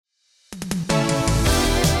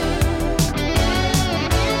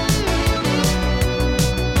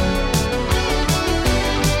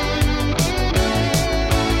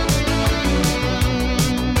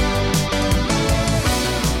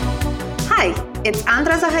It's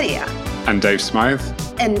Andra Zaharia. And Dave Smythe.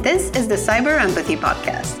 And this is the Cyber Empathy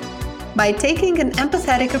Podcast. By taking an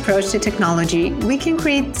empathetic approach to technology, we can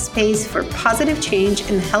create space for positive change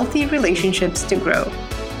and healthy relationships to grow.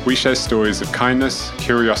 We share stories of kindness,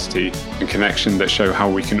 curiosity, and connection that show how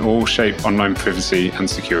we can all shape online privacy and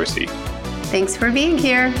security. Thanks for being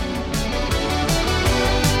here.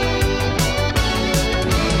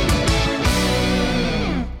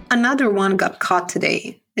 Another one got caught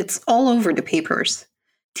today. It's all over the papers.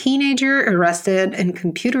 Teenager arrested in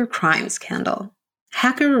computer crime scandal.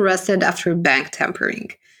 Hacker arrested after bank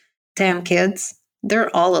tampering. Damn kids, they're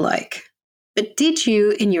all alike. But did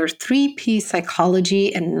you, in your 3P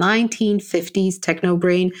psychology and 1950s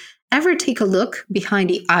technobrain, ever take a look behind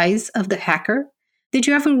the eyes of the hacker? Did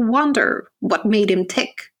you ever wonder what made him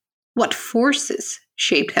tick? What forces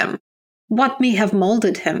shaped him? What may have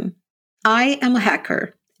molded him? I am a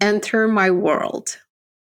hacker. Enter my world.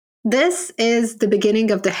 This is the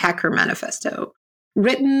beginning of the Hacker Manifesto,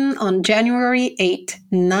 written on January 8,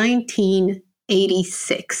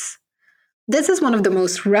 1986. This is one of the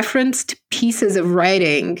most referenced pieces of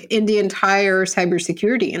writing in the entire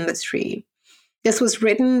cybersecurity industry. This was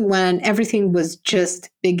written when everything was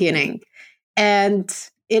just beginning. And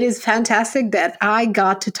it is fantastic that I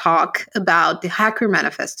got to talk about the Hacker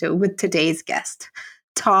Manifesto with today's guest,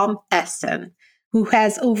 Tom Esten, who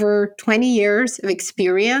has over 20 years of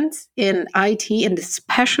experience in IT and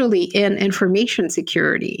especially in information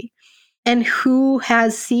security, and who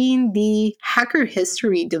has seen the hacker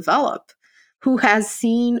history develop, who has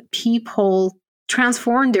seen people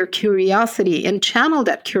transform their curiosity and channel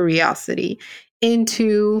that curiosity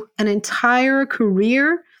into an entire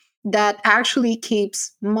career that actually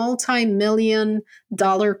keeps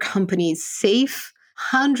multi-million-dollar companies safe,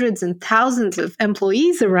 hundreds and thousands of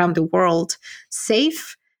employees around the world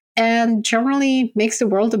safe, and generally makes the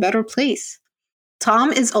world a better place.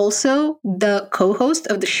 Tom is also the co-host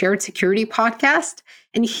of the Shared Security podcast,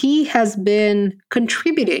 and he has been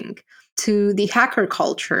contributing to the hacker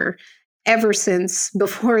culture ever since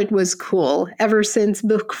before it was cool, ever since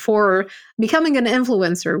before becoming an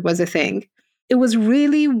influencer was a thing. It was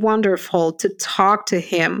really wonderful to talk to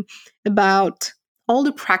him about all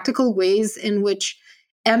the practical ways in which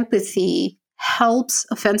empathy helps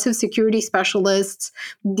offensive security specialists,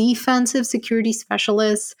 defensive security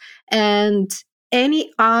specialists, and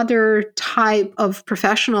any other type of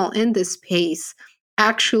professional in this space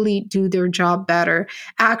actually do their job better,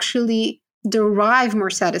 actually derive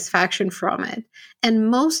more satisfaction from it,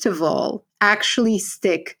 and most of all, actually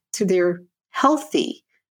stick to their healthy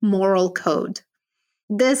moral code.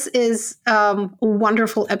 This is a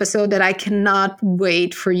wonderful episode that I cannot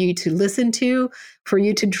wait for you to listen to, for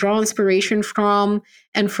you to draw inspiration from,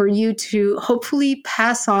 and for you to hopefully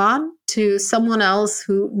pass on to someone else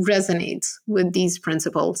who resonates with these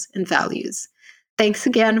principles and values. Thanks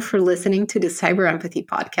again for listening to the Cyber Empathy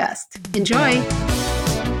Podcast. Enjoy!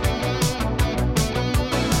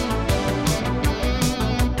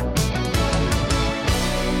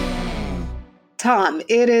 Tom,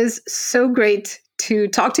 it is so great to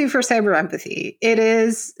talk to you for Cyber Empathy. It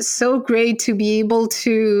is so great to be able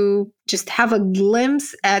to just have a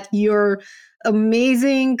glimpse at your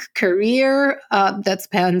amazing career that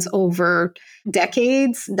spans over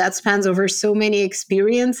decades, that spans over so many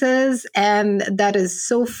experiences, and that is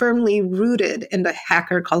so firmly rooted in the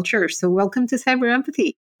hacker culture. So welcome to Cyber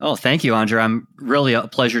Empathy. Oh, thank you, Andra. I'm really a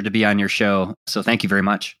pleasure to be on your show. So thank you very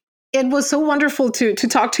much. It was so wonderful to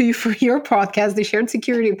talk to you for your podcast, the Shared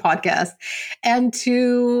Security podcast, and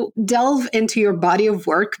to delve into your body of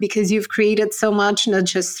work, because you've created so much, not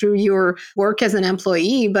just through your work as an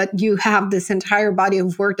employee, but you have this entire body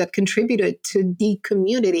of work that contributed to the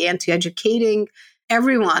community and to educating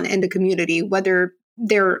everyone in the community, whether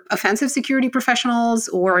they're offensive security professionals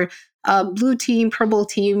or blue team, purple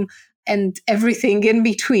team, and everything in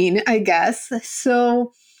between, I guess.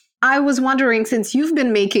 So I was wondering, since you've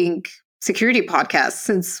been making security podcasts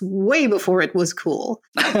since way before it was cool,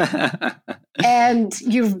 and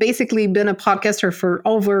you've basically been a podcaster for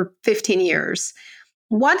over 15 years,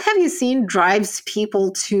 what have you seen drives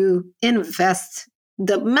people to invest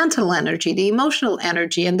the mental energy, the emotional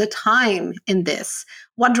energy, and the time in this?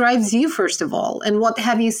 What drives you, first of all? And what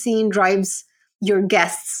have you seen drives your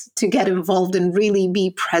guests to get involved and really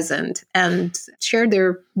be present and share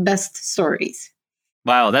their best stories?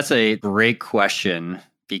 Wow, that's a great question,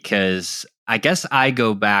 because I guess I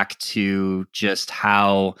go back to just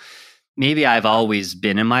how maybe I've always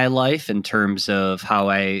been in my life, in terms of how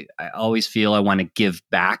I always feel I want to give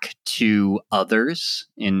back to others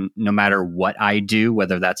in no matter what I do,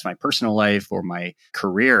 whether that's my personal life or my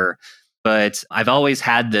career. But I've always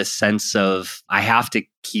had this sense of I have to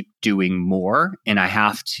keep doing more and I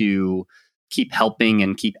have to keep helping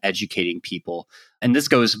and keep educating people. And this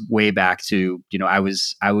goes way back to, I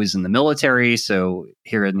was in the military. So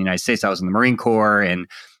here in the United States, I was in the Marine Corps, and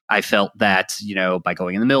I felt that, by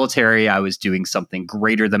going in the military, I was doing something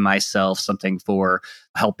greater than myself, something for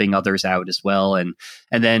helping others out as well. And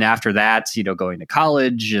then after that, going to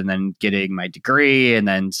college and then getting my degree and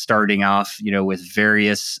then starting off, with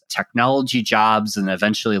various technology jobs and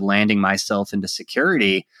eventually landing myself into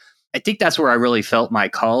security. I think that's where I really felt my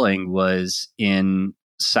calling was in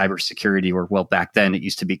cybersecurity, or back then it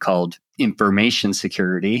used to be called information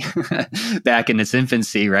security back in its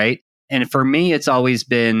infancy, right? And for me, it's always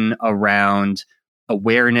been around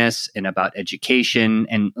awareness and about education.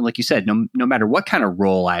 And like you said, no matter what kind of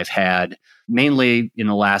role I've had, mainly in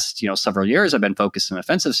the last several years, I've been focused on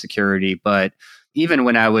offensive security. But even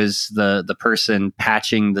when I was the person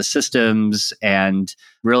patching the systems and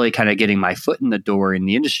really kind of getting my foot in the door in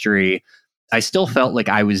the industry, I still felt like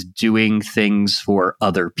I was doing things for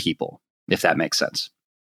other people, if that makes sense.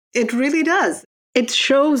 It really does. It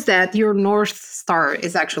shows that your North Star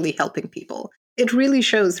is actually helping people. It really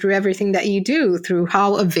shows through everything that you do, through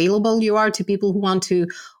how available you are to people who want to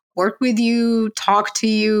work with you, talk to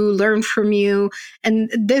you, learn from you.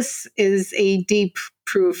 And this is a deep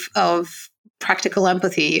proof of practical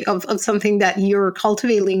empathy, of something that you're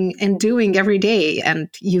cultivating and doing every day. And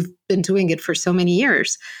you've been doing it for so many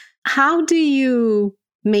years. How do you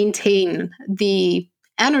maintain the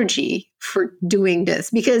energy for doing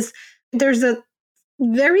this? Because there's a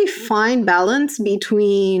very fine balance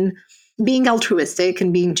between being altruistic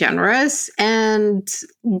and being generous and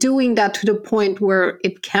doing that to the point where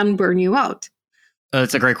it can burn you out.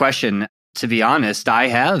 That's a great question. To be honest, I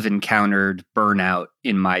have encountered burnout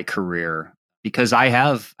in my career because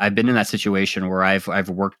I've been in that situation where I've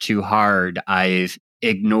worked too hard. I've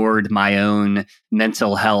ignored my own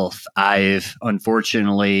mental health. I've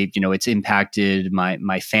unfortunately, it's impacted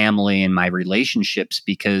my family and my relationships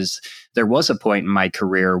because there was a point in my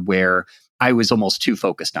career where I was almost too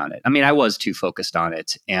focused on it. I mean, I was too focused on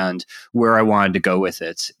it and where I wanted to go with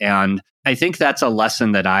it. And I think that's a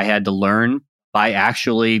lesson that I had to learn by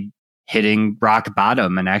actually hitting rock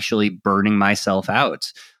bottom and actually burning myself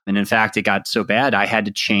out. And in fact, it got so bad, I had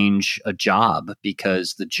to change a job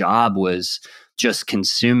because the job was just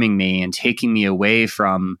consuming me and taking me away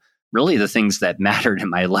from really the things that mattered in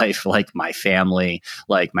my life, like my family,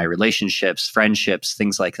 like my relationships, friendships,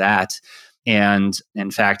 things like that. And in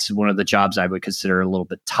fact, one of the jobs I would consider a little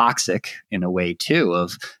bit toxic in a way too,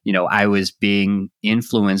 of, I was being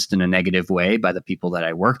influenced in a negative way by the people that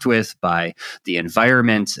I worked with, by the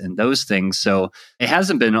environment and those things. So it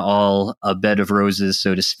hasn't been all a bed of roses,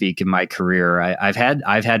 so to speak, in my career. I've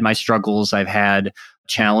had my struggles. I've had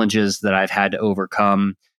challenges that I've had to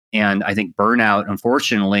overcome. And I think burnout,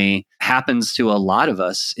 unfortunately, happens to a lot of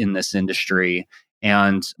us in this industry.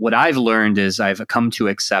 And what I've learned is I've come to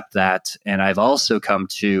accept that. And I've also come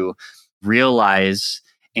to realize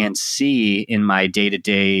and see in my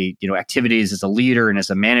day-to-day, activities as a leader and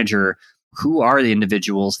as a manager, who are the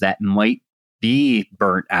individuals that might be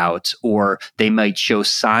burnt out or they might show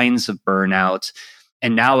signs of burnout.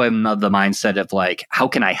 And now I'm of the mindset of like, how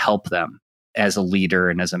can I help them as a leader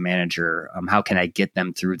and as a manager? How can I get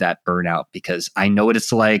them through that burnout? Because I know what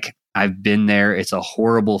it's like. I've been there. It's a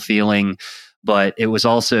horrible feeling. But it was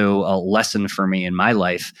also a lesson for me in my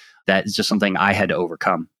life that is just something I had to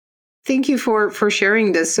overcome. Thank you for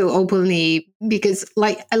sharing this so openly, because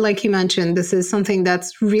like you mentioned, this is something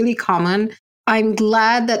that's really common. I'm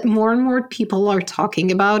glad that more and more people are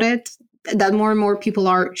talking about it, that more and more people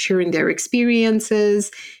are sharing their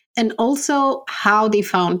experiences and also how they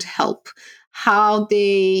found help, how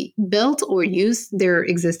they built or used their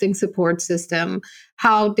existing support system,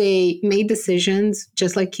 how they made decisions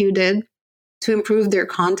just like you did to improve their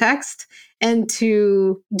context and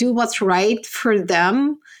to do what's right for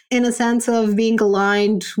them in a sense of being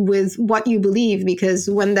aligned with what you believe. Because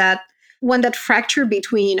when that fracture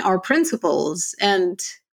between our principles and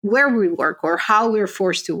where we work or how we're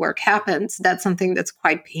forced to work happens, that's something that's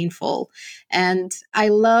quite painful. And I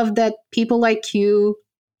love that people like you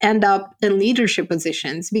end up in leadership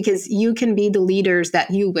positions because you can be the leaders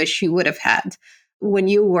that you wish you would have had when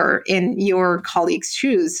you were in your colleagues'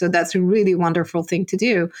 shoes. So that's a really wonderful thing to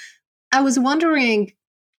do. I was wondering,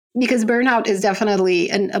 because burnout is definitely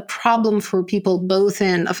a problem for people both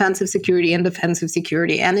in offensive security and defensive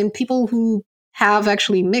security, and in people who have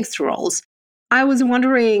actually mixed roles. I was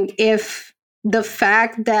wondering if the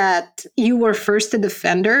fact that you were first a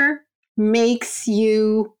defender makes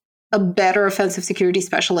you a better offensive security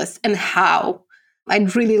specialist, and how.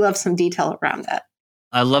 I'd really love some detail around that.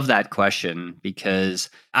 I love that question because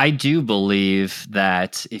I do believe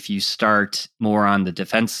that if you start more on the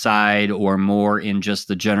defense side or more in just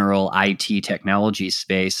the general IT technology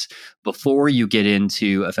space, before you get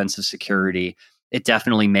into offensive security, it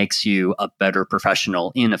definitely makes you a better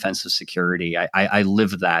professional in offensive security. I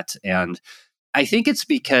live that. And I think it's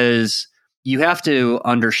because you have to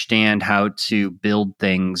understand how to build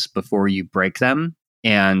things before you break them.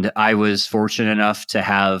 And I was fortunate enough to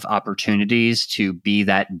have opportunities to be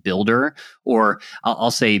that builder, or I'll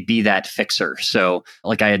say be that fixer. So,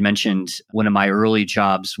 like I had mentioned, one of my early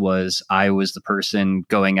jobs was I was the person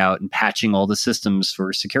going out and patching all the systems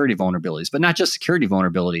for security vulnerabilities, but not just security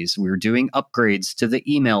vulnerabilities. We were doing upgrades to the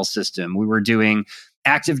email system. We were doing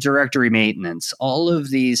Active Directory maintenance, all of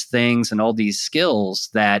these things and all these skills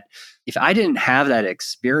that if I didn't have that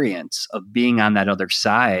experience of being on that other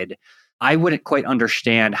side, I wouldn't quite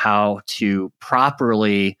understand how to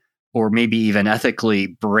properly or maybe even ethically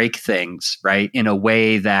break things, right, in a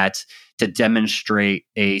way that to demonstrate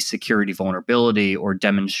a security vulnerability or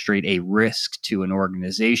demonstrate a risk to an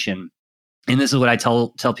organization. And this is what I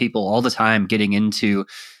tell people all the time getting into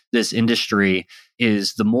this industry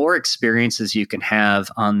is the more experiences you can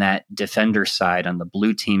have on that defender side, on the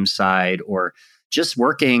blue team side, or just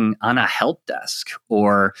working on a help desk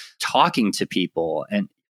or talking to people and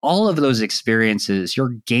all of those experiences,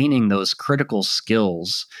 you're gaining those critical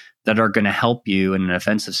skills that are going to help you in an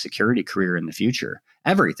offensive security career in the future.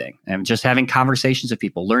 Everything. And just having conversations with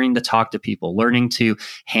people, learning to talk to people, learning to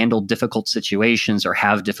handle difficult situations or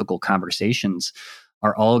have difficult conversations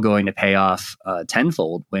are all going to pay off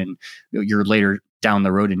tenfold when you're later down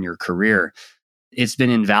the road in your career. It's been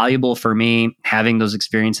invaluable for me having those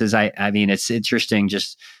experiences. I mean, it's interesting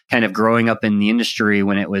just kind of growing up in the industry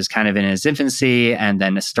when it was kind of in its infancy and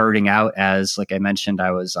then starting out as, like I mentioned,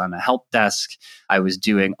 I was on a help desk. I was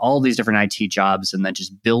doing all these different IT jobs and then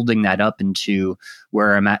just building that up into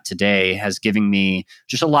where I'm at today has given me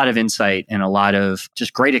just a lot of insight and a lot of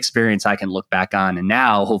just great experience I can look back on. And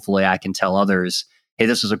now hopefully I can tell others, hey,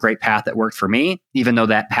 this was a great path that worked for me, even though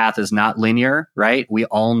that path is not linear, right? We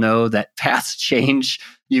all know that paths change.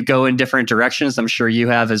 You go in different directions. I'm sure you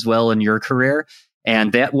have as well in your career,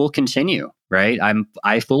 and that will continue, right?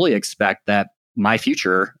 I fully expect that my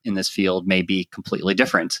future in this field may be completely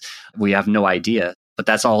different. We have no idea, but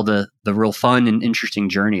that's all the real fun and interesting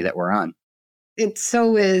journey that we're on. It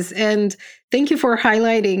so is. And thank you for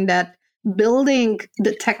highlighting that building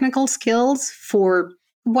the technical skills for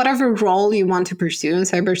whatever role you want to pursue in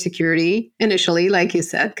cybersecurity initially, like you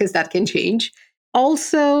said, because that can change.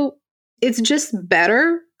 Also, it's just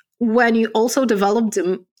better when you also develop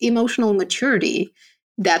the emotional maturity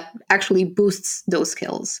that actually boosts those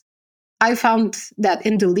skills. I found that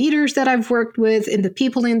in the leaders that I've worked with, in the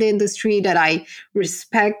people in the industry that I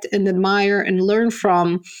respect and admire and learn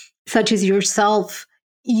from, such as yourself,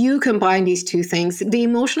 you combine these two things. The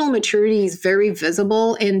emotional maturity is very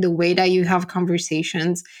visible in the way that you have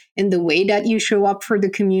conversations, in the way that you show up for the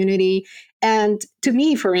community. And to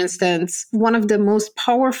me, for instance, one of the most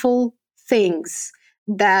powerful things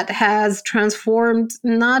that has transformed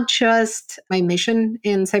not just my mission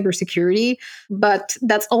in cybersecurity, but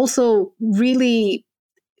that's also really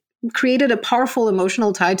created a powerful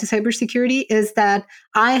emotional tie to cybersecurity is that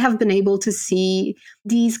I have been able to see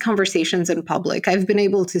these conversations in public. I've been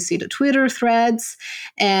able to see the Twitter threads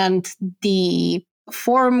and the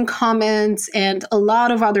forum comments and a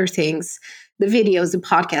lot of other things, the videos, the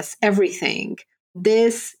podcasts, everything.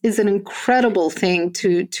 This is an incredible thing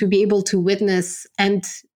to be able to witness and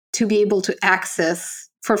to be able to access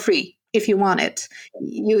for free if you want it.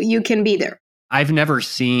 You can be there. I've never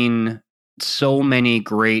seen so many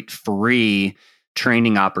great free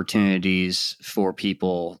training opportunities for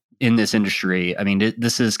people in this industry. I mean,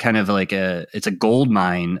 this is kind of like it's a gold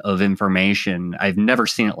mine of information. I've never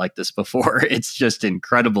seen it like this before. It's just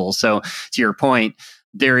incredible. So to your point,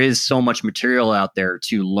 there is so much material out there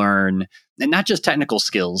to learn, and not just technical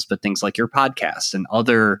skills, but things like your podcasts and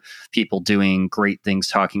other people doing great things,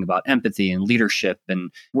 talking about empathy and leadership,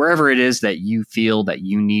 and wherever it is that you feel that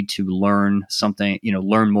you need to learn something,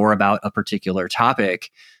 learn more about a particular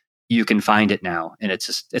topic, you can find it now. And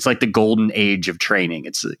it's like the golden age of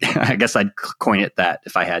training. I guess I'd coin it that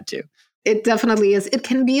if I had to. It definitely is. It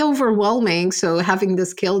can be overwhelming. So having the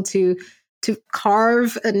skill to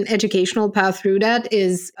carve an educational path through that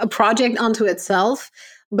is a project unto itself,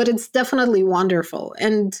 but it's definitely wonderful.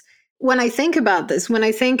 And when I think about this, when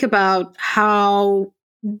I think about how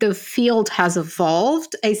the field has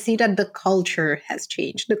evolved, I see that the culture has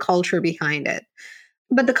changed, the culture behind it.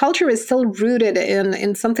 But the culture is still rooted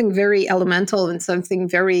in something very elemental and something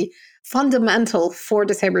very fundamental for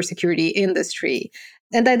the cybersecurity industry.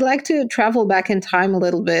 And I'd like to travel back in time a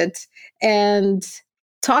little bit and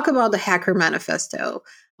talk about the Hacker Manifesto,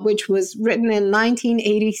 which was written in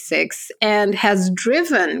 1986 and has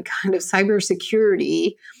driven kind of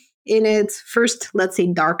cybersecurity in its first, let's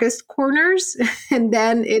say, darkest corners, and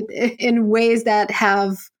then in ways that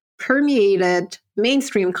have permeated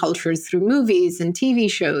mainstream cultures through movies and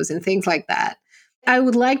TV shows and things like that. I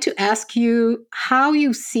would like to ask you how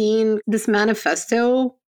you've seen this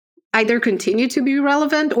manifesto either continue to be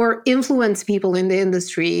relevant or influence people in the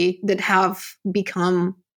industry that have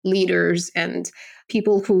become leaders and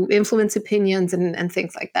people who influence opinions and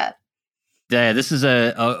things like that. Yeah, this is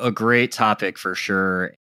a great topic for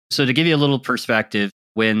sure. So to give you a little perspective,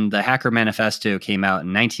 when the Hacker Manifesto came out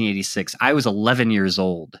in 1986, I was 11 years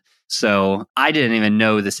old. So I didn't even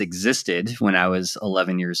know this existed when I was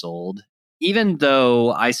 11 years old. Even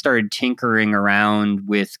though I started tinkering around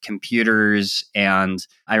with computers, and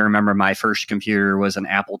I remember my first computer was an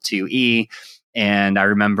Apple IIe, and I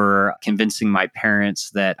remember convincing my parents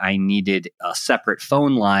that I needed a separate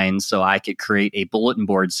phone line so I could create a bulletin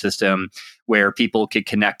board system where people could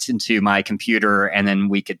connect into my computer and then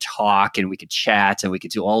we could talk and we could chat and we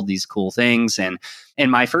could do all these cool things. And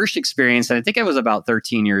my first experience, and I think I was about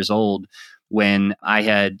 13 years old when I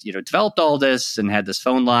had, developed all this and had this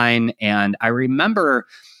phone line. And I remember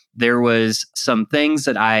there was some things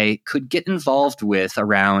that I could get involved with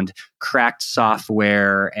around cracked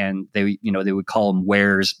software, and they would call them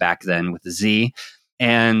wares back then with a Z.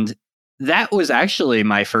 And that was actually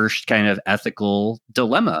my first kind of ethical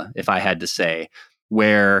dilemma, if I had to say,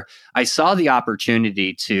 where I saw the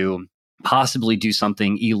opportunity to possibly do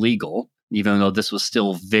something illegal, even though this was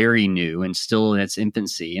still very new and still in its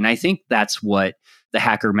infancy. And I think that's what the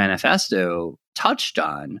Hacker Manifesto touched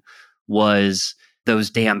on, was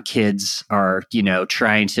those damn kids are,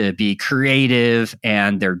 trying to be creative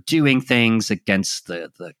and they're doing things against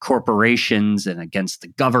the corporations and against the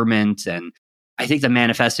government. And I think the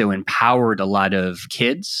manifesto empowered a lot of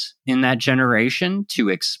kids in that generation to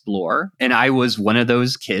explore. And I was one of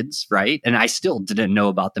those kids, right? And I still didn't know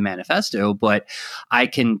about the manifesto, but I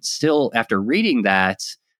can still, after reading that,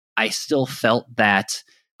 I still felt that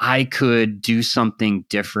I could do something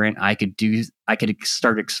different. I could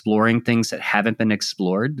start exploring things that haven't been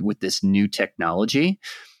explored with this new technology.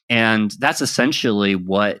 And that's essentially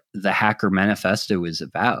what the Hacker Manifesto is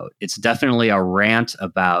about. It's definitely a rant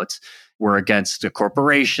about we're against the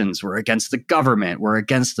corporations, we're against the government, we're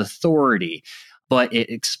against authority, but it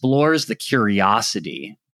explores the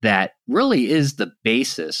curiosity that really is the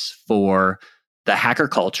basis for the hacker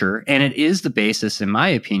culture. And it is the basis, in my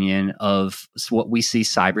opinion, of what we see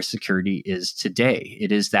cybersecurity is today.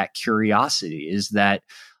 It is that curiosity, is that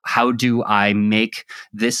how do I make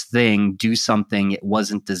this thing do something it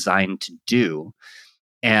wasn't designed to do?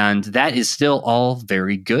 And that is still all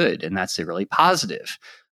very good. And that's really positive.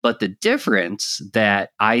 But the difference that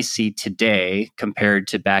I see today compared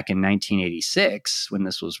to back in 1986, when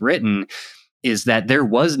this was written, is that there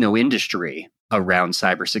was no industry around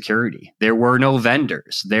cybersecurity. There were no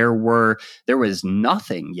vendors. There was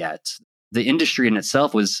nothing yet. The industry in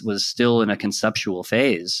itself was still in a conceptual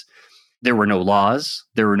phase. There were no laws.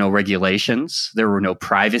 There were no regulations. There were no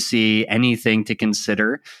privacy, anything to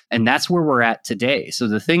consider. And that's where we're at today. So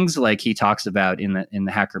the things like he talks about in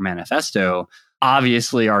the Hacker Manifesto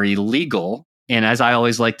obviously are illegal. And as I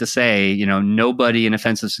always like to say, nobody in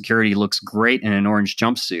offensive security looks great in an orange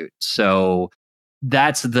jumpsuit. So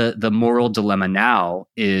that's the moral dilemma now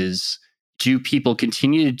is, do people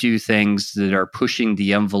continue to do things that are pushing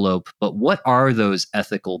the envelope? But what are those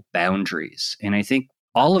ethical boundaries? And I think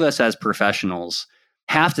all of us as professionals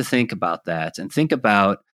have to think about that and think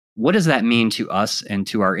about what does that mean to us and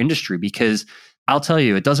to our industry? Because I'll tell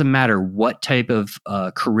you, it doesn't matter what type of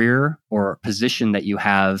career or position that you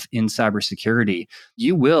have in cybersecurity,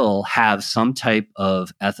 you will have some type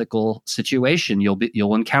of ethical situation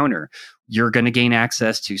you'll encounter. You're going to gain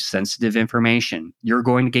access to sensitive information. You're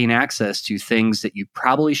going to gain access to things that you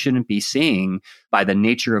probably shouldn't be seeing by the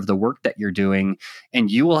nature of the work that you're doing. And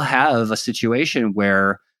you will have a situation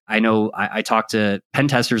where I know I talk to pen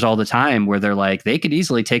testers all the time where they're like, they could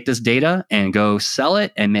easily take this data and go sell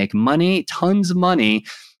it and make money, tons of money,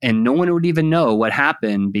 and no one would even know what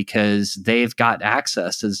happened because they've got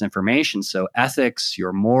access to this information. So ethics,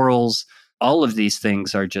 your morals, all of these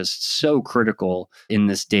things are just so critical in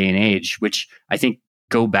this day and age, which I think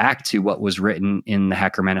go back to what was written in the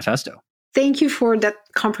Hacker Manifesto. Thank you for that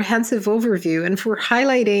comprehensive overview and for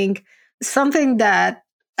highlighting something that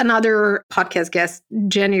another podcast guest,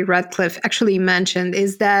 Jenny Radcliffe, actually mentioned,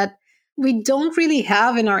 is that we don't really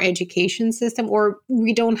have in our education system, or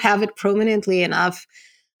we don't have it prominently enough.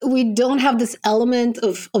 We don't have this element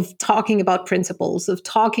of talking about principles, of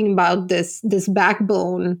talking about this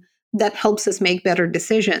backbone that helps us make better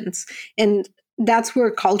decisions. And that's where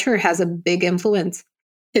culture has a big influence.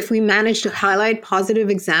 If we manage to highlight positive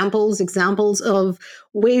examples of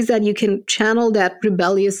ways that you can channel that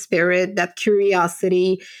rebellious spirit, that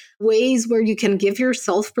curiosity, ways where you can give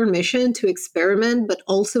yourself permission to experiment, but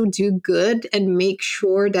also do good and make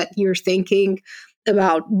sure that you're thinking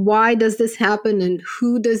about why does this happen and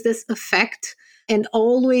who does this affect, and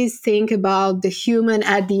always think about the human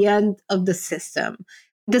at the end of the system.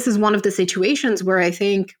 This is one of the situations where I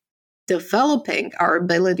think developing our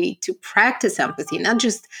ability to practice empathy, not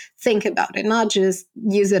just think about it, not just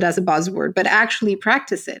use it as a buzzword, but actually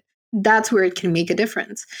practice it, that's where it can make a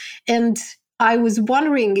difference. And I was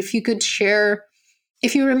wondering if you could share,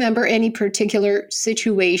 if you remember any particular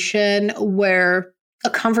situation where a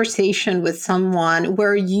conversation with someone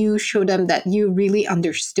where you showed them that you really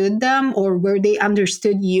understood them, or where they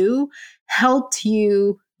understood you, helped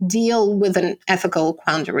you deal with an ethical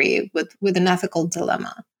quandary, with an ethical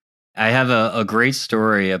dilemma. I have a great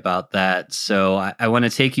story about that. So I want to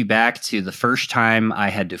take you back to the first time I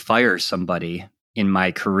had to fire somebody in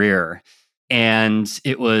my career. And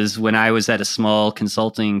it was when I was at a small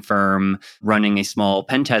consulting firm running a small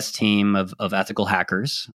pen test team of ethical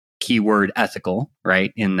hackers. Keyword ethical,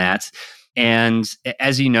 right, in that. And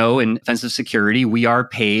as you know, in offensive security, we are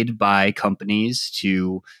paid by companies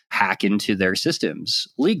to hack into their systems.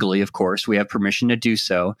 Legally, of course, we have permission to do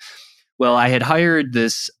so. Well, I had hired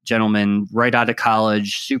this gentleman right out of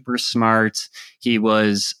college, super smart. He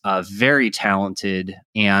was very talented.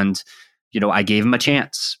 And, I gave him a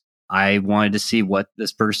chance. I wanted to see what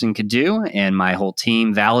this person could do. And my whole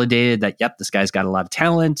team validated that, yep, this guy's got a lot of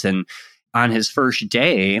talent. And on his first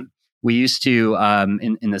day, we used to,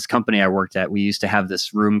 in this company I worked at, we used to have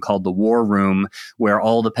this room called the War Room, where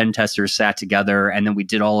all the pen testers sat together, and then we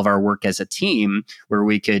did all of our work as a team, where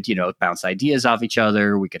we could, bounce ideas off each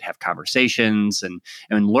other. We could have conversations and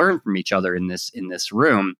learn from each other in this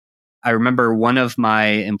room. I remember one of my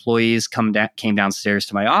employees came downstairs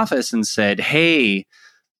to my office and said, "Hey,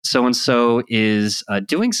 so-and-so is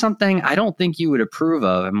doing something I don't think you would approve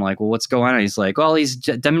of." I'm like, "Well, what's going on?" He's like, "Well, he's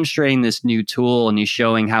demonstrating this new tool, and he's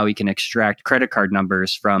showing how he can extract credit card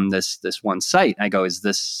numbers from this one site." I go, "Is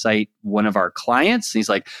this site one of our clients?" And he's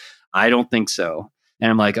like, "I don't think so." And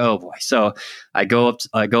I'm like, "Oh boy." So I go up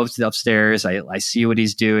to the upstairs. I see what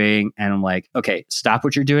he's doing, and I'm like, "Okay, stop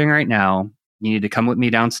what you're doing right now. You need to come with me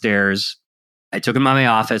downstairs." I took him to my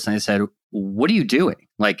office and I said, "What are you doing?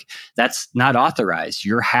 Like, that's not authorized.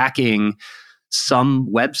 You're hacking some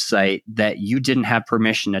website that you didn't have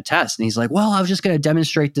permission to test." And he's like, "Well, I was just going to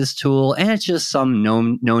demonstrate this tool, and it's just some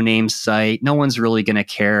no-name site. No one's really going to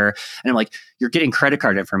care." And I'm like, "You're getting credit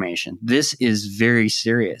card information. This is very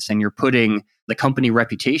serious. And you're putting the company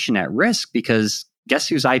reputation at risk, because guess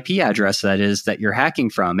whose IP address that is that you're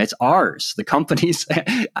hacking from? It's ours, the company's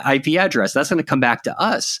IP address. That's going to come back to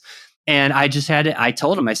us." And I just I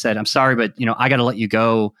told him, I said, "I'm sorry, but I got to let you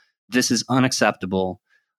go. This is unacceptable."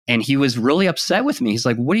 And he was really upset with me. He's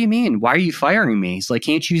like, "What do you mean? Why are you firing me?" He's like,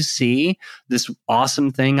 "Can't you see this awesome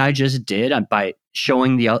thing I just did by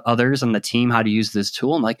showing the others on the team how to use this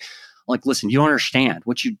tool?" I'm like, "Listen, you don't understand.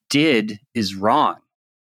 What you did is wrong."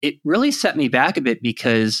 It really set me back a bit,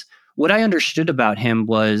 because what I understood about him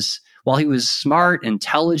was, while he was smart,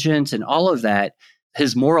 intelligent, and all of that,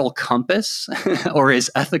 his moral compass or his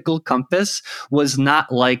ethical compass was not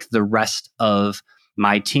like the rest of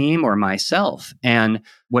my team or myself. And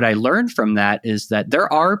what I learned from that is that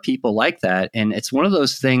there are people like that. And it's one of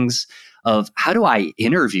those things of, how do I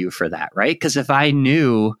interview for that, right? Because if I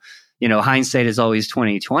knew, hindsight is always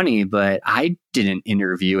 2020, but I didn't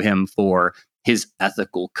interview him for his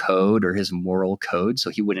ethical code or his moral code, so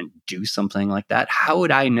he wouldn't do something like that. How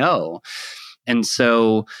would I know? And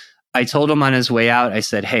so I told him on his way out, I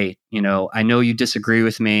said, "Hey, I know you disagree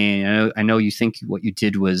with me. I know you think what you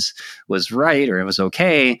did was right, or it was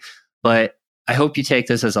okay, but I hope you take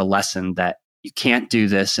this as a lesson that you can't do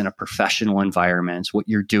this in a professional environment. What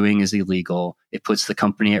you're doing is illegal. It puts the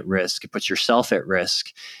company at risk. It puts yourself at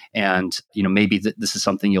risk. And, maybe this is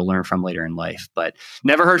something you'll learn from later in life." But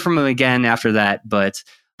never heard from him again after that. But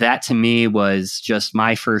that to me was just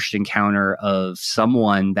my first encounter of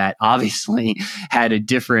someone that obviously had a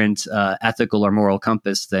different ethical or moral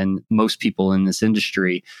compass than most people in this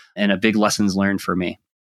industry, and a big lessons learned for me.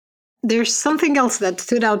 There's something else that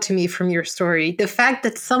stood out to me from your story. The fact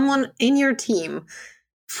that someone in your team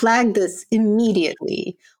flag this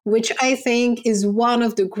immediately, which I think is one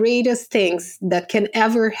of the greatest things that can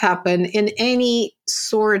ever happen in any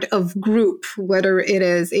sort of group, whether it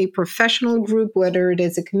is a professional group, whether it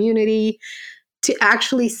is a community, to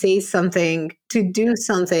actually say something, to do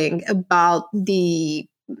something about the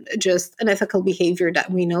just unethical behavior that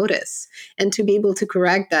we notice, and to be able to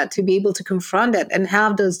correct that, to be able to confront it and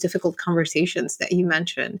have those difficult conversations that you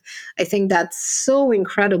mentioned. I think that's so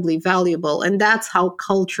incredibly valuable. And that's how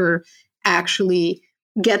culture actually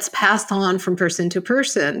gets passed on from person to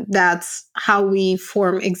person. That's how we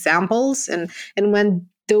form examples. And when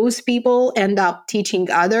those people end up teaching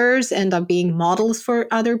others, end up being models for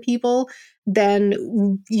other people,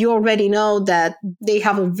 then you already know that they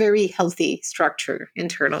have a very healthy structure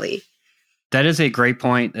internally. That is a great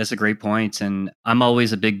point. That's a great point. And I'm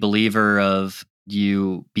always a big believer of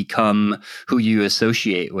you become who you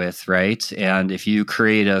associate with, right? And if you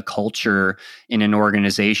create a culture in an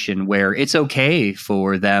organization where it's okay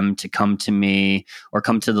for them to come to me or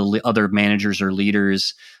come to the other managers or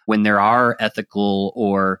leaders when there are ethical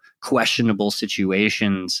or questionable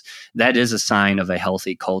situations, that is a sign of a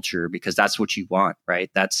healthy culture, because that's what you want, right?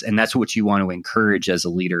 That's what you want to encourage as a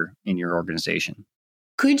leader in your organization.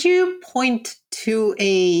 Could you point to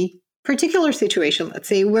a particular situation, let's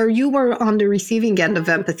say, where you were on the receiving end of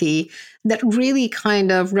empathy that really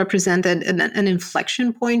kind of represented an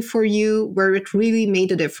inflection point for you, where it really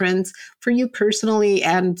made a difference for you personally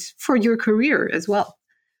and for your career as well?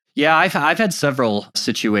 Yeah, I've had several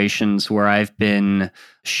situations where I've been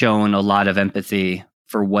shown a lot of empathy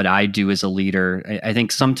for what I do as a leader. I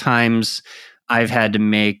think sometimes I've had to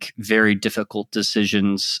make very difficult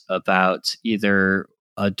decisions about either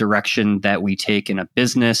a direction that we take in a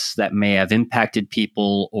business that may have impacted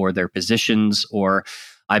people or their positions, or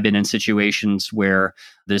I've been in situations where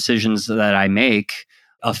the decisions that I make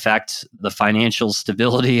affect the financial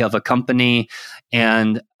stability of a company.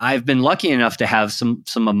 And I've been lucky enough to have some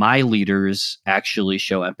of my leaders actually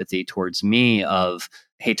show empathy towards me of,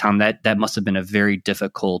 hey, Tom, that must have been a very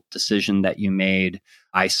difficult decision that you made.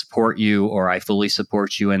 I support you, or I fully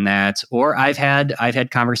support you in that. Or I've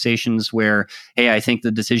had conversations where, hey, I think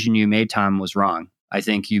the decision you made, Tom, was wrong. I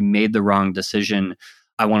think you made the wrong decision.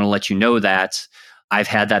 I want to let you know that. I've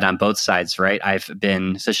had that on both sides, right? I've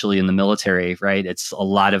been, especially in the military, right? It's a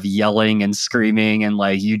lot of yelling and screaming and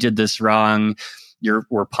like, you did this wrong.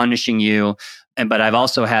 We're punishing you. But I've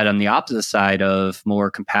also had on the opposite side of more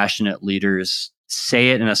compassionate leaders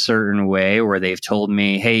say it in a certain way where they've told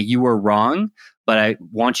me, hey, you were wrong, but I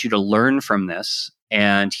want you to learn from this.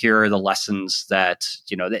 And here are the lessons that,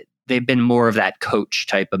 they've been more of that coach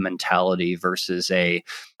type of mentality versus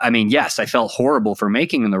yes, I felt horrible for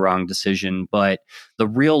making the wrong decision, but the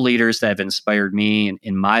real leaders that have inspired me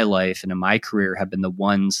in my life and in my career have been the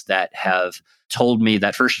ones that have told me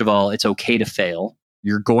that, first of all, it's okay to fail.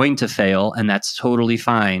 You're going to fail, and that's totally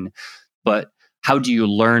fine. But how do you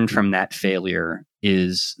learn from that failure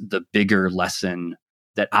is the bigger lesson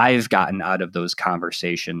that I've gotten out of those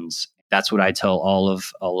conversations. That's what I tell all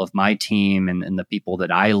of my team and the people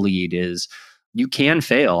that I lead is, you can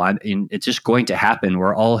fail. It's just going to happen.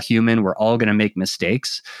 We're all human. We're all going to make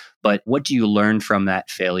mistakes. But what do you learn from that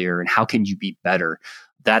failure, and how can you be better?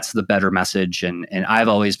 That's the better message. And I've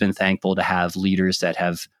always been thankful to have leaders that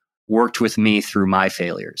have worked with me through my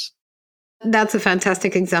failures. That's a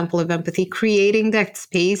fantastic example of empathy, creating that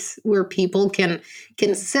space where people can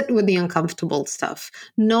sit with the uncomfortable stuff,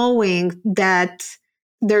 knowing that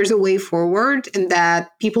there's a way forward and that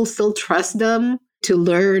people still trust them to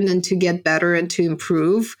learn and to get better and to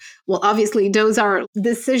improve. Well, obviously, those are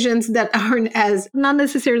decisions that aren't not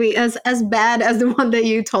necessarily as bad as the one that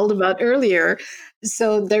you told about earlier.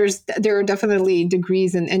 So there are definitely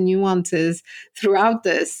degrees and nuances throughout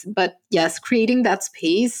this. But yes, creating that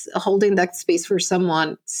space, holding that space for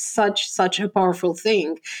someone, such a powerful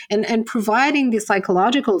thing. And providing the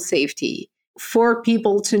psychological safety for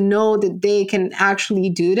people to know that they can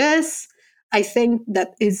actually do this, I think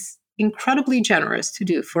that is incredibly generous to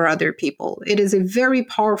do for other people. It is a very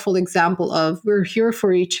powerful example of we're here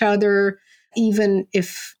for each other, even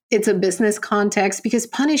if it's a business context, because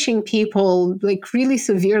punishing people like really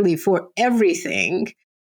severely for everything,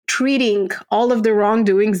 treating all of the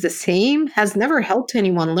wrongdoings the same, has never helped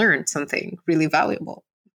anyone learn something really valuable.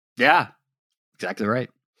 Yeah, exactly right.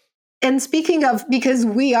 And speaking of, because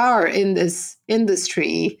we are in this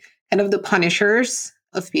industry, kind of the punishers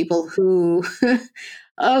of people who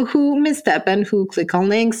who misstep and who click on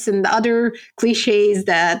links and other cliches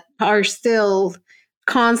that are still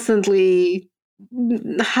constantly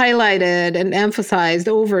highlighted and emphasized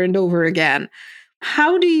over and over again.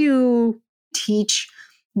 How do you teach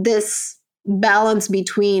this balance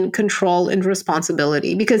between control and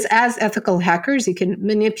responsibility. Because as ethical hackers, you can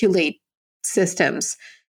manipulate systems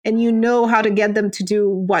and you know how to get them to do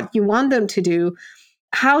what you want them to do.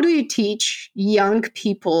 How do you teach young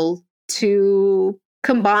people to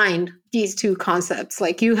combine these two concepts?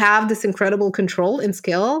 Like, you have this incredible control and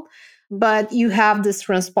skill, but you have this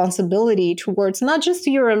responsibility towards not just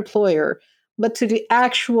to your employer, but to the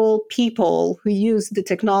actual people who use the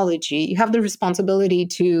technology. You have the responsibility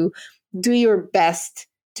to do your best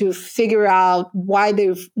to figure out why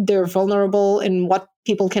they're vulnerable and what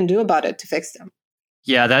people can do about it to fix them.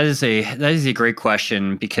 Yeah, that is a great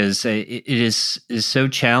question, because it is so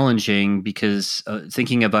challenging, because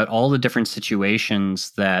thinking about all the different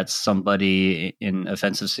situations that somebody in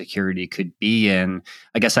offensive security could be in,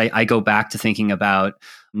 I guess I go back to thinking about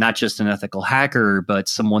not just an ethical hacker, but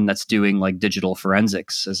someone that's doing like digital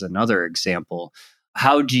forensics as another example.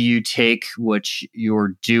 How do you take what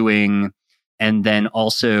you're doing and then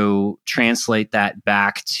also translate that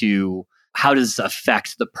back to how does it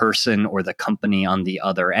affect the person or the company on the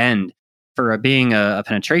other end? For being a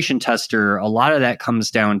penetration tester, a lot of that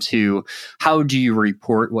comes down to how do you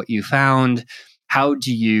report what you found? How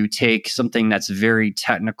do you take something that's very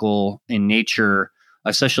technical in nature,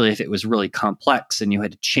 especially if it was really complex and you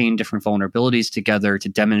had to chain different vulnerabilities together to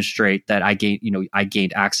demonstrate that I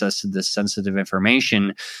gained access to this sensitive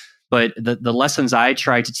information. But the lessons I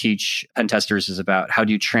try to teach pen testers is about how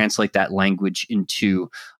do you translate that language into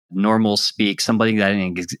normal speak, somebody that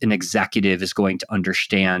an executive is going to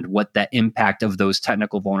understand what the impact of those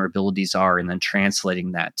technical vulnerabilities are, and then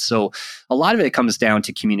translating that. So a lot of it comes down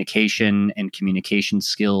to communication and communication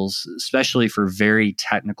skills, especially for very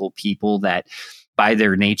technical people that by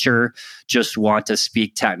their nature just want to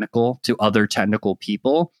speak technical to other technical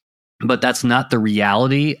people. But that's not the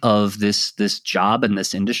reality of this job and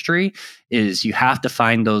this industry. Is you have to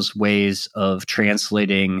find those ways of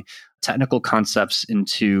translating technical concepts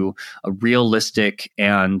into a realistic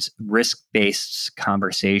and risk-based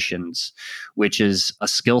conversations, which is a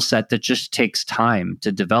skill set that just takes time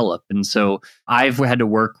to develop. And so I've had to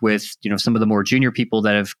work with, some of the more junior people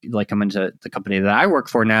that have come into the company that I work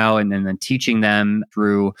for now, and then teaching them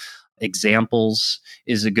through examples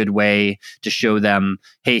is a good way to show them,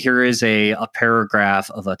 hey, here is a paragraph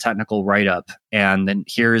of a technical write-up, and then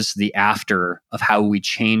here's the after of how we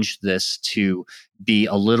changed this to be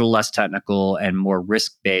a little less technical and more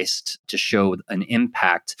risk-based to show an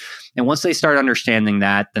impact. And once they start understanding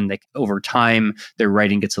that, then over time, their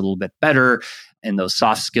writing gets a little bit better and those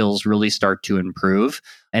soft skills really start to improve.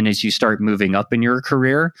 And as you start moving up in your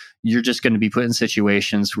career, you're just going to be put in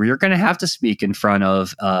situations where you're going to have to speak in front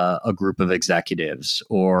of a group of executives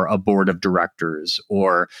or a board of directors,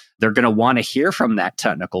 or they're going to want to hear from that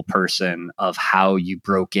technical person of how you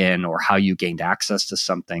broke in or how you gained access to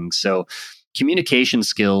something. So communication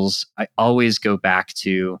skills, I always go back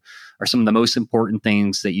to, are some of the most important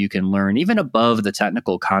things that you can learn, even above the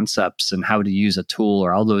technical concepts and how to use a tool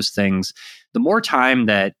or all those things. The more time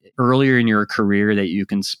that earlier in your career that you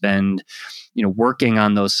can spend, working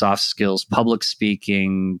on those soft skills, public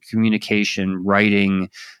speaking, communication, writing,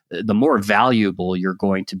 the more valuable you're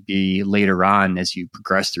going to be later on as you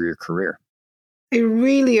progress through your career. I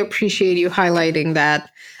really appreciate you highlighting that,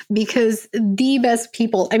 because the best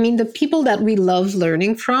people, the people that we love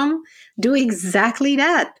learning from, do exactly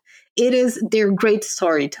that. They're great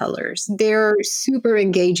storytellers. They're super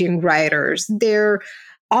engaging writers. They're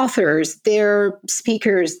authors. They're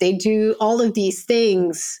speakers. They do all of these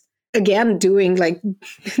things. Again, doing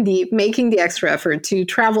making the extra effort to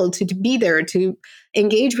travel, to be there, to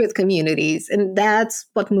engage with communities. And that's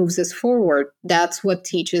what moves us forward. That's what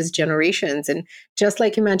teaches generations. And just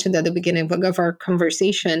like you mentioned at the beginning of our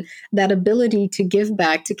conversation, that ability to give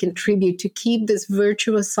back, to contribute, to keep this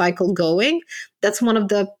virtuous cycle going, that's one of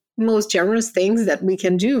the most generous things that we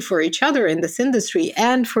can do for each other in this industry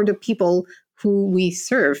and for the people who we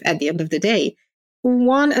serve at the end of the day.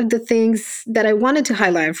 One of the things that I wanted to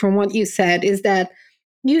highlight from what you said is that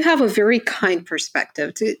you have a very kind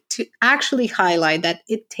perspective to actually highlight that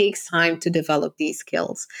it takes time to develop these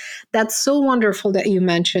skills. That's so wonderful that you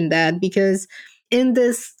mentioned that, because in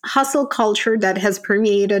this hustle culture that has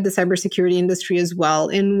permeated the cybersecurity industry as well,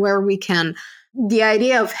 and where the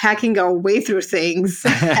idea of hacking our way through things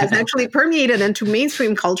has actually permeated into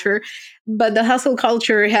mainstream culture, but the hustle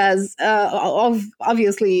culture has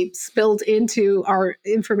obviously spilled into our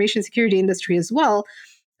information security industry as well.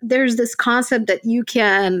 There's this concept that you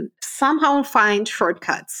can somehow find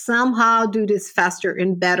shortcuts, somehow do this faster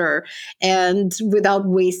and better, and without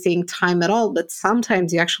wasting time at all. But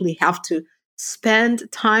sometimes you actually have to spend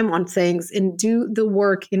time on things and do the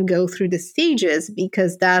work and go through the stages,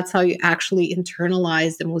 because that's how you actually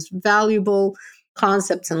internalize the most valuable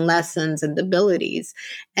concepts and lessons and abilities.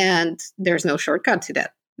 And there's no shortcut to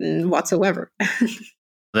that whatsoever.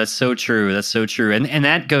 That's so true. That's so true. And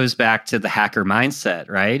that goes back to the hacker mindset,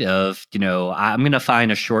 right? Of, I'm going to find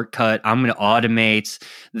a shortcut. I'm going to automate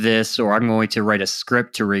this, or I'm going to write a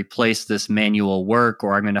script to replace this manual work,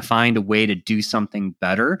 or I'm going to find a way to do something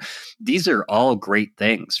better. These are all great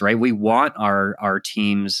things, right? We want our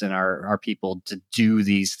teams and our people to do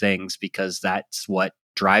these things because that's what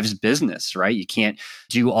drives business, right? You can't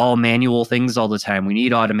do all manual things all the time. We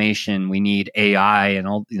need automation. We need AI and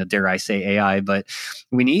all, dare I say AI, but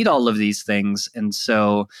we need all of these things. And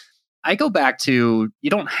so I go back to, you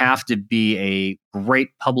don't have to be a great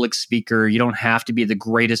public speaker. You don't have to be the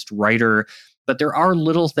greatest writer, but there are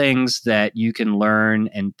little things that you can learn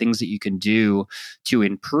and things that you can do to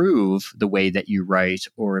improve the way that you write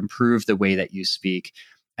or improve the way that you speak.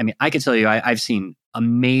 I mean, I can tell you, I've seen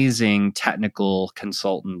amazing technical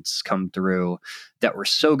consultants come through that were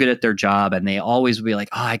so good at their job, and they always be like,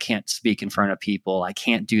 oh, I can't speak in front of people. I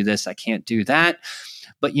can't do this. I can't do that.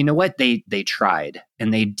 But you know what? They tried,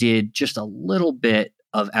 and they did just a little bit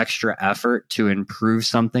of extra effort to improve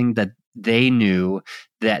something that they knew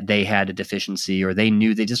that they had a deficiency, or they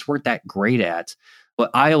knew they just weren't that great at.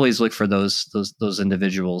 But I always look for those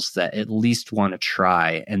individuals that at least want to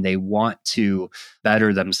try, and they want to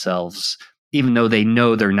better themselves, even though they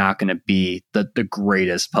know they're not going to be the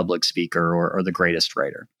greatest public speaker or the greatest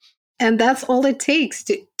writer. And that's all it takes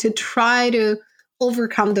to try to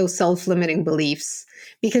overcome those self-limiting beliefs.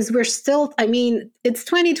 Because we're still, it's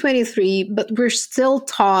 2023, but we're still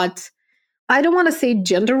taught, I don't want to say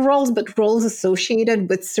gender roles, but roles associated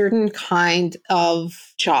with certain kind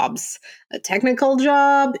of jobs. A technical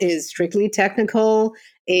job is strictly technical.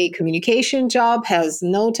 A communication job has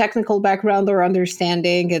no technical background or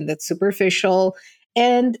understanding, and that's superficial.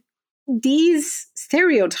 And these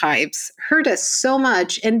stereotypes hurt us so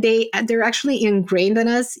much, and they're actually ingrained in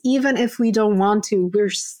us. Even if we don't want to, we're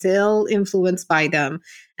still influenced by them.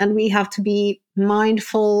 And we have to be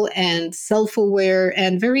mindful and self-aware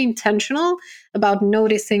and very intentional about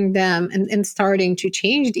noticing them and starting to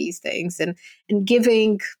change these things and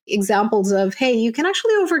giving examples of, hey, you can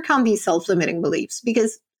actually overcome these self-limiting beliefs,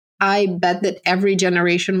 because I bet that every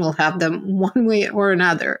generation will have them one way or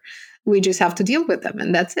another. We just have to deal with them,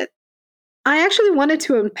 and that's it. I actually wanted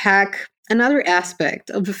to unpack another aspect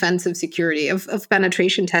of offensive security, of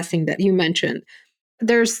penetration testing that you mentioned.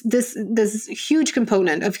 There's this huge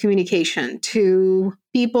component of communication to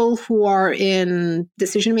people who are in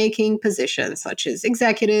decision-making positions, such as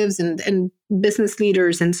executives and business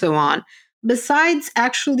leaders and so on. Besides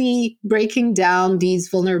actually breaking down these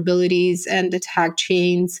vulnerabilities and attack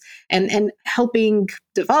chains and helping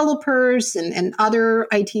developers and other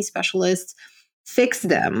IT specialists fix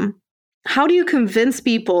them, how do you convince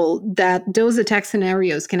people that those attack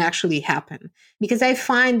scenarios can actually happen? Because I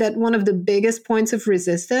find that one of the biggest points of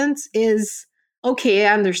resistance is, okay,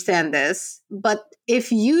 I understand this, but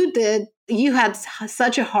if you had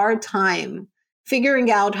such a hard time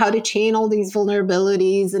figuring out how to chain all these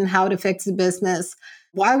vulnerabilities and how to fix the business,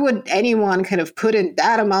 why would anyone kind of put in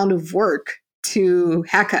that amount of work to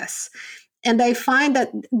hack us? And I find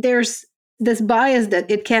that there's this bias that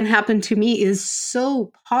it can happen to me is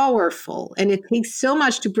so powerful, and it takes so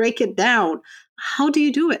much to break it down. How do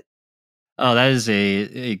you do it? Oh, that is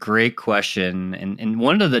a great question. And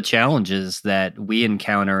one of the challenges that we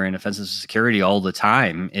encounter in offensive security all the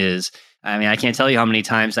time is, I can't tell you how many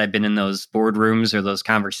times I've been in those boardrooms or those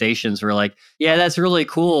conversations where like, yeah, that's really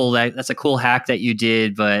cool. That's a cool hack that you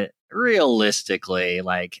did. But realistically,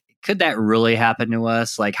 like, could that really happen to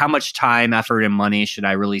us? Like, how much time, effort, and money should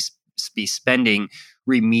I really be spending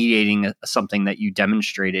remediating something that you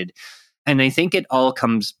demonstrated? And I think it all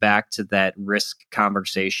comes back to that risk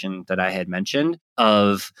conversation that I had mentioned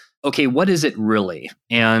of, okay, what is it really?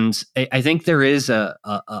 And I think there is a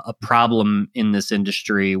problem in this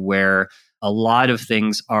industry where a lot of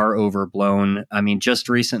things are overblown. I mean, just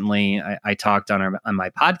recently, I talked on my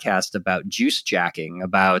podcast about juice jacking,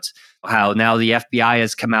 about how now the FBI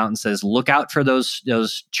has come out and says, look out for those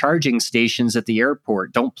charging stations at the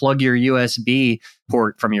airport. Don't plug your USB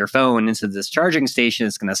port from your phone into this charging station.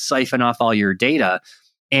 It's going to siphon off all your data.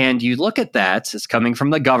 And you look at that, it's coming from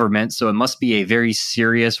the government, so it must be a very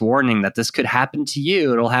serious warning that this could happen to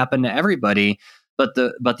you. It'll happen to everybody. But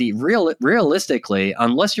realistically,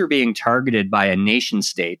 unless you're being targeted by a nation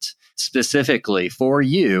state specifically for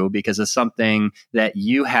you because of something that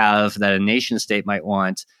you have that a nation state might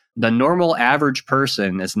want, The normal average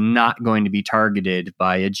person is not going to be targeted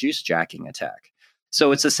by a juice jacking attack.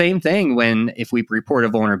 So it's the same thing if we report a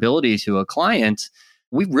vulnerability to a client,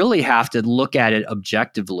 we really have to look at it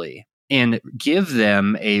objectively and give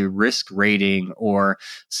them a risk rating or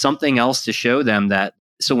something else to show them that.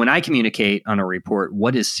 So when I communicate on a report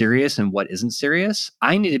what is serious and what isn't serious,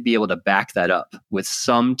 I need to be able to back that up with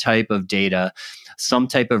some type of data, some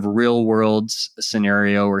type of real world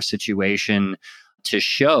scenario or situation to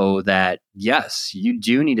show that, yes, you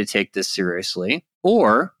do need to take this seriously,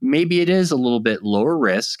 or maybe it is a little bit lower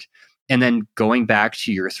risk. And then going back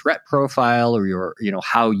to your threat profile or your,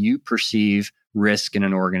 how you perceive risk in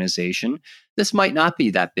an organization, this might not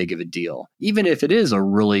be that big of a deal. Even if it is a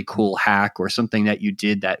really cool hack or something that you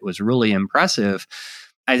did that was really impressive,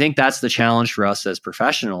 I think that's the challenge for us as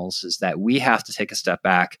professionals, is that we have to take a step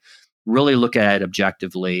back, really look at it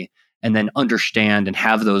objectively, and then understand and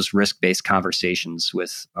have those risk-based conversations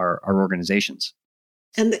with our organizations.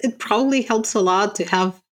 And it probably helps a lot to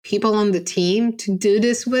have people on the team to do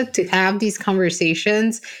this with, to have these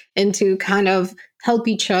conversations and to kind of help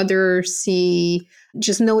each other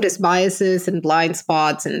just notice biases and blind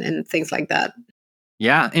spots and things like that.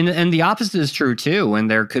 Yeah. And the opposite is true too. When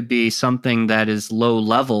there could be something that is low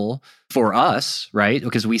level for us, right?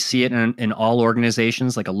 Because we see it in all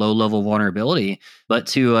organizations, like a low level vulnerability. But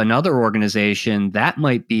to another organization, that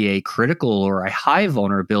might be a critical or a high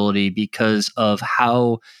vulnerability because of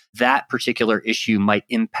how that particular issue might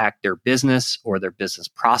impact their business or their business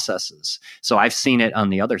processes. So I've seen it on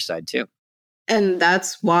the other side too. And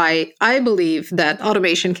that's why I believe that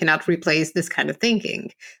automation cannot replace this kind of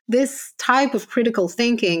thinking. This type of critical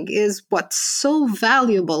thinking is what's so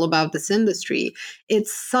valuable about this industry.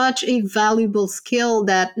 It's such a valuable skill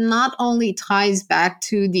that not only ties back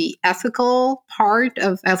to the ethical part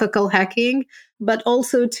of ethical hacking, but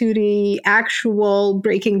also to the actual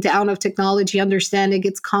breaking down of technology, understanding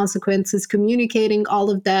its consequences, communicating all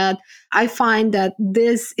of that. I find that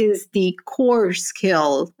this is the core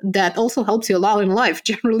skill that also helps you a lot in life,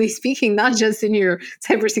 generally speaking, not just in your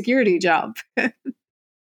cybersecurity job.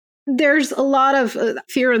 There's a lot of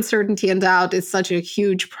fear, uncertainty, and doubt is such a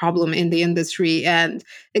huge problem in the industry. And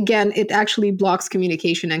again, it actually blocks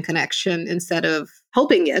communication and connection instead of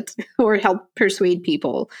helping it or help persuade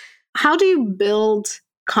people. How do you build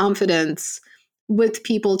confidence with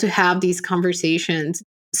people to have these conversations?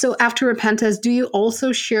 So after a pen test, do you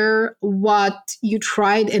also share what you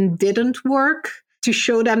tried and didn't work to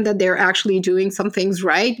show them that they're actually doing some things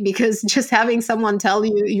right? Because just having someone tell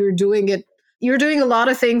you you're doing a lot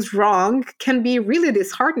of things wrong can be really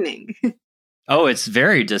disheartening. Oh, it's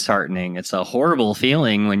very disheartening. It's a horrible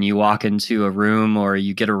feeling when you walk into a room or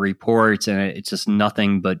you get a report and it's just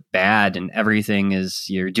nothing but bad and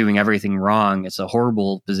you're doing everything wrong. It's a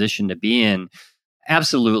horrible position to be in.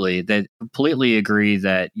 Absolutely. That completely agree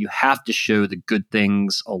that you have to show the good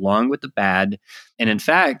things along with the bad. And in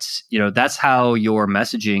fact, that's how your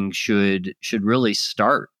messaging should really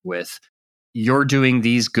start with. You're doing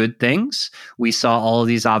these good things. We saw all of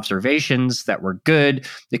these observations that were good.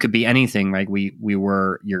 It could be anything, right? We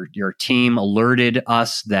were your team alerted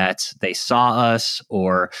us that they saw us,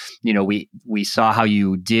 or we saw how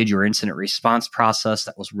you did your incident response process.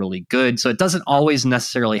 That was really good. So it doesn't always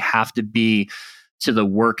necessarily have to be to the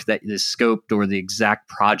work that is scoped or the exact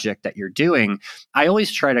project that you're doing. I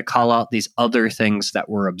always try to call out these other things that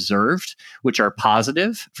were observed, which are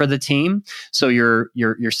positive for the team. So you're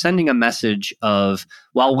sending a message of,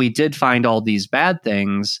 while we did find all these bad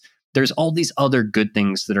things, there's all these other good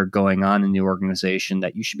things that are going on in the organization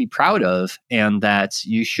that you should be proud of and that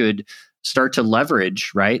you should start to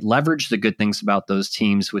leverage, right? Leverage the good things about those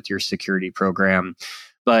teams with your security program.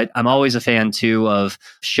 But I'm always a fan, too, of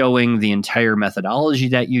showing the entire methodology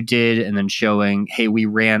that you did and then showing, hey, we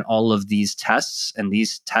ran all of these tests and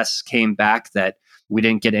these tests came back that we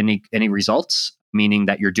didn't get any results, meaning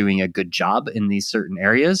that you're doing a good job in these certain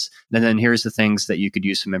areas. And then here's the things that you could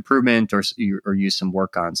use some improvement or use some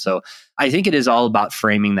work on. So I think it is all about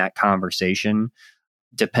framing that conversation,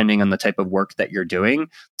 depending on the type of work that you're doing,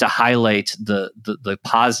 to highlight the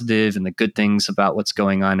positive and the good things about what's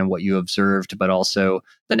going on and what you observed, but also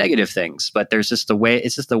the negative things. But it's just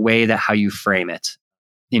the way that how you frame it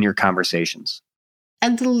in your conversations.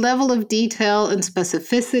 And the level of detail and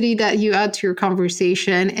specificity that you add to your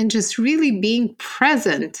conversation, and just really being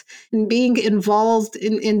present and being involved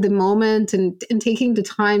in the moment and taking the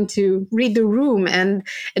time to read the room and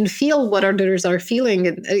feel what others are feeling.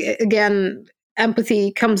 And again,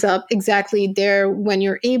 empathy comes up exactly there when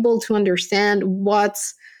you're able to understand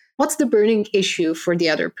what's the burning issue for the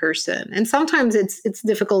other person. And sometimes it's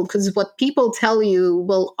difficult because what people tell you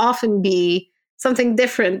will often be something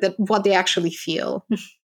different than what they actually feel.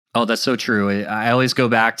 Oh, that's so true. I always go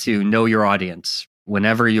back to know your audience.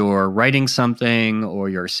 Whenever you're writing something or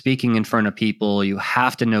you're speaking in front of people, you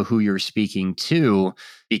have to know who you're speaking to,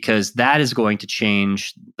 because that is going to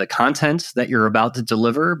change the content that you're about to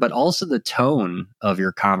deliver, but also the tone of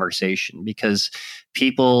your conversation, because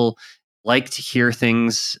people like to hear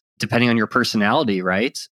things depending on your personality,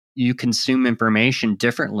 right? You consume information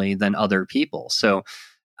differently than other people. So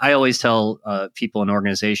I always tell people in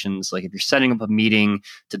organizations, like if you're setting up a meeting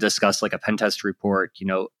to discuss like a pen test report,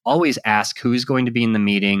 always ask who's going to be in the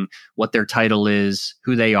meeting, what their title is,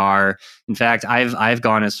 who they are. In fact, I've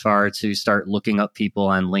gone as far to start looking up people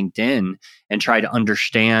on LinkedIn and try to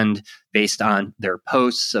understand based on their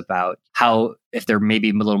posts about how, if they're maybe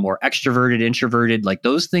a little more extroverted, introverted, like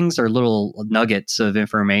those things are little nuggets of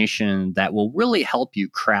information that will really help you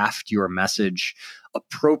craft your message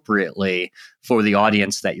appropriately for the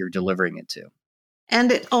audience that you're delivering it to. And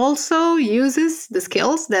it also uses the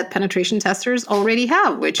skills that penetration testers already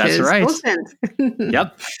have, which That's is right. OSINT.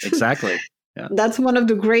 Yep, exactly. Yeah. That's one of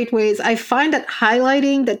the great ways. I find that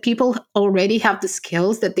highlighting that people already have the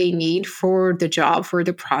skills that they need for the job, for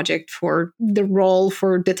the project, for the role,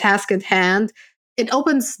 for the task at hand, it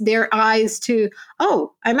opens their eyes to,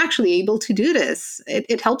 oh, I'm actually able to do this.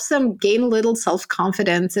 It helps them gain a little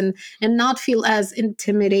self-confidence and not feel as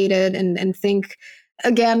intimidated and think,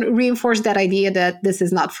 again, reinforce that idea that this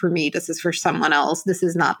is not for me. This is for someone else. This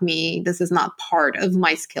is not me. This is not part of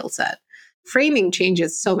my skill set. Framing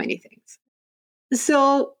changes so many things.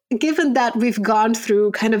 So given that we've gone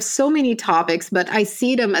through kind of so many topics, but I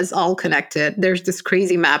see them as all connected, there's this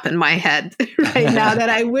crazy map in my head right now that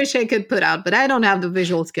I wish I could put out, but I don't have the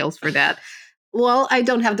visual skills for that. Well, I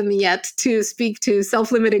don't have them yet to speak to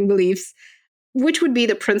self-limiting beliefs. Which would be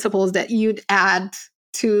the principles that you'd add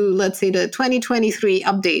to, let's say, the 2023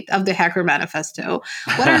 update of the Hacker Manifesto?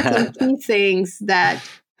 What are some key things that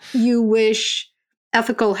you wish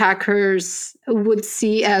ethical hackers would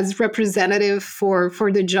see as representative for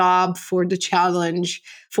the job, for the challenge,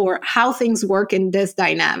 for how things work in this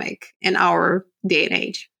dynamic in our day and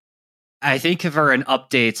age? I think for an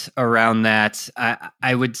update around that,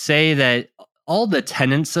 I would say that all the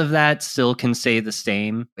tenets of that still can stay the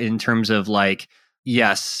same in terms of like,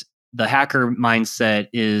 yes, the hacker mindset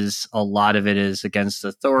is, a lot of it is against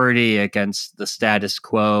authority, against the status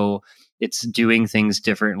quo. It's doing things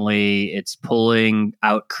differently. It's pulling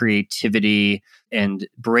out creativity and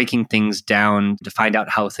breaking things down to find out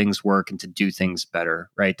how things work and to do things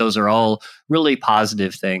better, right? Those are all really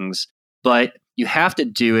positive things, but you have to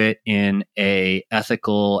do it in a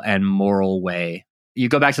ethical and moral way. You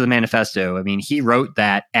go back to the manifesto. I mean, he wrote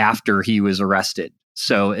that after he was arrested.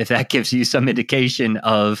 So if that gives you some indication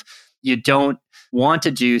of, you don't want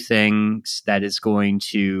to do things that is going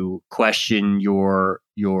to question your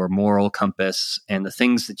moral compass and the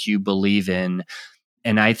things that you believe in.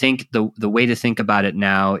 And I think the way to think about it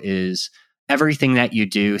now is everything that you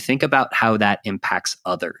do, think about how that impacts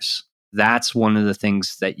others. That's one of the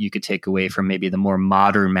things that you could take away from maybe the more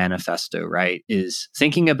modern manifesto, right? Is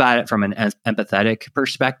thinking about it from an empathetic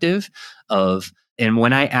perspective of, and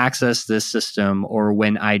when I access this system or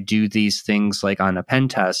when I do these things like on a pen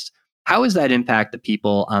test, how does that impact the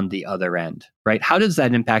people on the other end, right? How does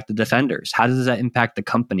that impact the defenders? How does that impact the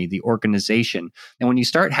company, the organization? And when you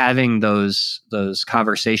start having those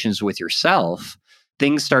conversations with yourself,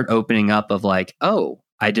 things start opening up of like, oh,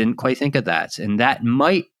 I didn't quite think of that. And that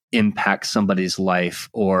might impact somebody's life,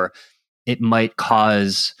 or it might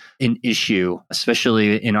cause an issue,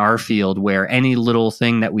 especially in our field where any little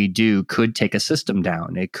thing that we do could take a system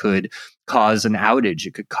down. It could cause an outage.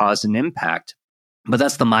 It could cause an impact. But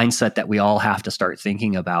that's the mindset that we all have to start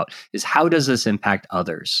thinking about, is how does this impact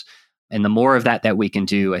others? And the more of that we can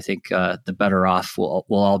do, I think the better off we'll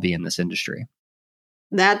all be in this industry.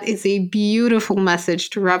 That is a beautiful message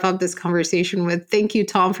to wrap up this conversation with. Thank you,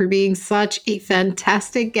 Tom, for being such a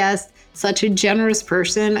fantastic guest, such a generous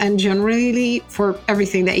person, and generally for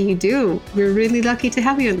everything that you do. We're really lucky to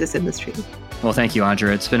have you in this industry. Well, thank you,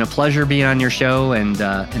 Andrea. It's been a pleasure being on your show, and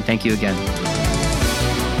thank you again.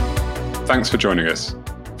 Thanks for joining us.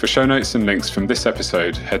 For show notes and links from this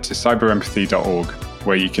episode, head to cyberempathy.org,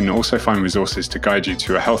 where you can also find resources to guide you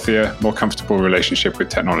to a healthier, more comfortable relationship with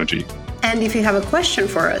technology. And if you have a question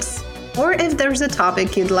for us, or if there's a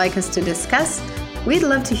topic you'd like us to discuss, we'd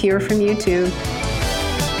love to hear from you too.